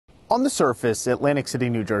On the surface, Atlantic City,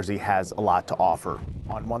 New Jersey has a lot to offer.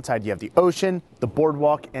 On one side, you have the ocean, the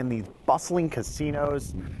boardwalk, and these bustling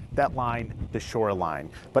casinos that line the shoreline.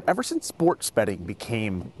 But ever since sports betting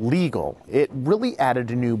became legal, it really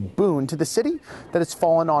added a new boon to the city that has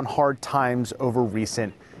fallen on hard times over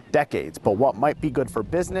recent decades. But what might be good for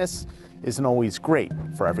business isn't always great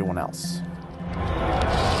for everyone else.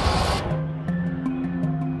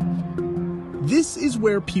 This is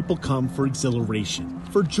where people come for exhilaration,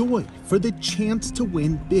 for joy, for the chance to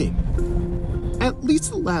win big. At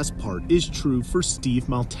least the last part is true for Steve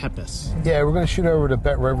Maltepis. Yeah, we're going to shoot over to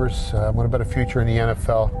Bet Rivers. I'm going to bet a future in the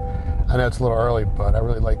NFL. I know it's a little early, but I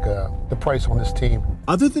really like the price on this team.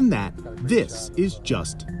 Other than that, this is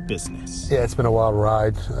just business. Yeah, it's been a wild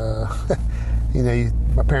ride.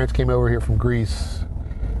 My parents came over here from Greece,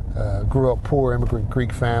 grew up poor, immigrant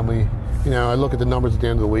Greek family. I look at the numbers at the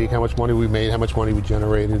end of the week, how much money we made, how much money we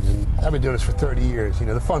generated, and I've been doing this for 30 years.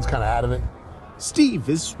 The fun's kind of out of it. Steve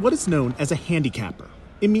is what is known as a handicapper.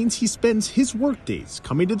 It means he spends his work days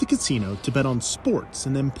coming to the casino to bet on sports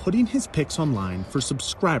and then putting his picks online for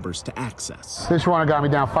subscribers to access. This runner got me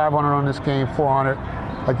down 500 on this game, 400.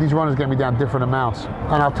 Like, these runners get me down different amounts.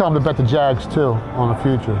 And I'll tell them to bet the Jags, too, on the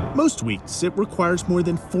future. Most weeks, it requires more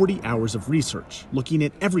than 40 hours of research, looking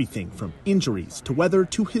at everything from injuries to weather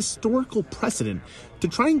to historical precedent to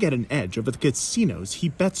try and get an edge over the casinos he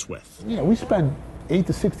bets with. Yeah, we spend 8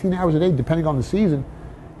 to 16 hours a day, depending on the season,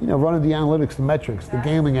 running the analytics, the metrics, the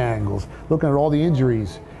gambling angles, looking at all the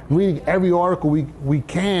injuries, reading every article we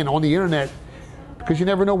can on the internet, because you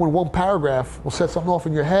never know when one paragraph will set something off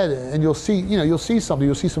in your head, and you'll see something,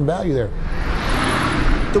 you'll see some value there.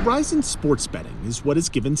 The rise in sports betting is what has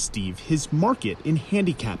given Steve his market in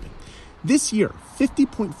handicapping. This year,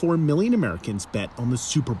 50.4 million Americans bet on the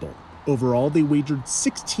Super Bowl. Overall, they wagered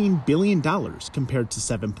 $16 billion compared to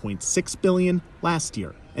 $7.6 billion last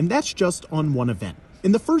year, and that's just on one event.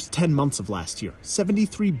 In the first 10 months of last year,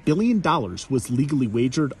 $73 billion was legally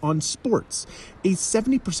wagered on sports, a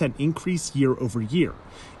 70% increase year over year.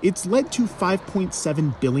 It's led to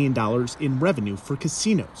 $5.7 billion in revenue for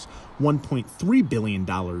casinos, $1.3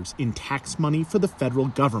 billion in tax money for the federal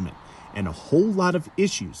government, and a whole lot of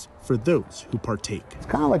issues for those who partake. It's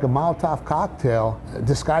kind of like a Molotov cocktail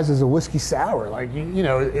disguised as a whiskey sour.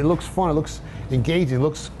 It looks fun, it looks engaging, it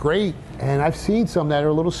looks great. And I've seen some that are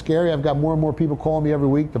a little scary. I've got more and more people calling me every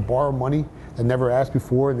week to borrow money that never asked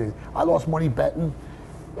before. I lost money betting.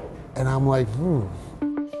 And I'm like,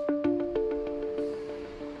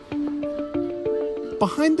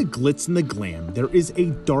 Behind the glitz and the glam, there is a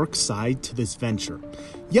dark side to this venture.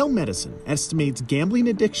 Yale Medicine estimates gambling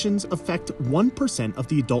addictions affect 1% of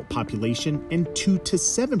the adult population and 2 to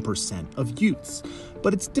 7% of youths.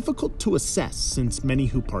 But it's difficult to assess since many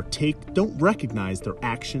who partake don't recognize their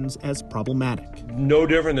actions as problematic. No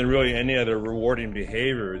different than really any other rewarding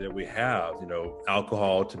behavior that we have.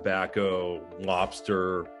 Alcohol, tobacco,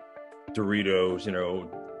 lobster, Doritos,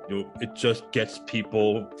 it just gets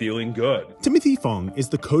people feeling good. Timothy Fong is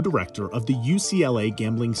the co-director of the UCLA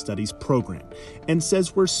Gambling Studies program and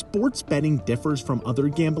says where sports betting differs from other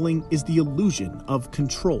gambling is the illusion of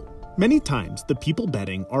control. Many times, the people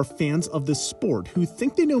betting are fans of the sport who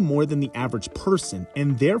think they know more than the average person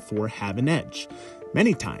and therefore have an edge.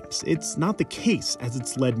 Many times, it's not the case, as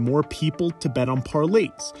it's led more people to bet on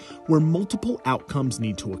parlays, where multiple outcomes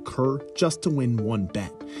need to occur just to win one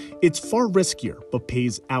bet. It's far riskier, but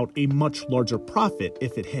pays out a much larger profit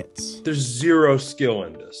if it hits. There's zero skill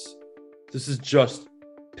in this. This is just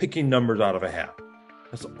picking numbers out of a hat.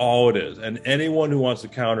 That's all it is. And anyone who wants to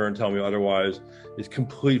counter and tell me otherwise is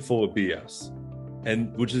complete full of BS.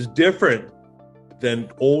 And which is different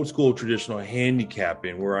than old school traditional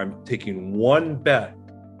handicapping, where I'm taking one bet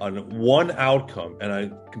on one outcome and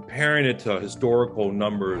I'm comparing it to historical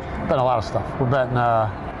numbers. Bet a lot of stuff. We're betting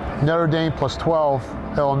Notre Dame plus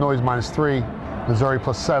 12, Illinois minus 3, Missouri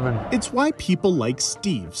plus 7. It's why people like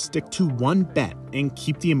Steve stick to one bet and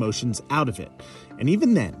keep the emotions out of it. And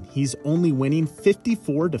even then, he's only winning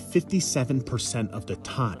 54 to 57% of the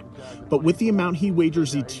time. But with the amount he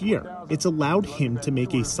wagers each year, it's allowed him to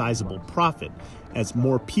make a sizable profit as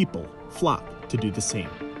more people flock to do the same.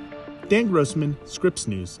 Dan Grossman, Scripps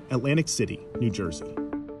News, Atlantic City, New Jersey.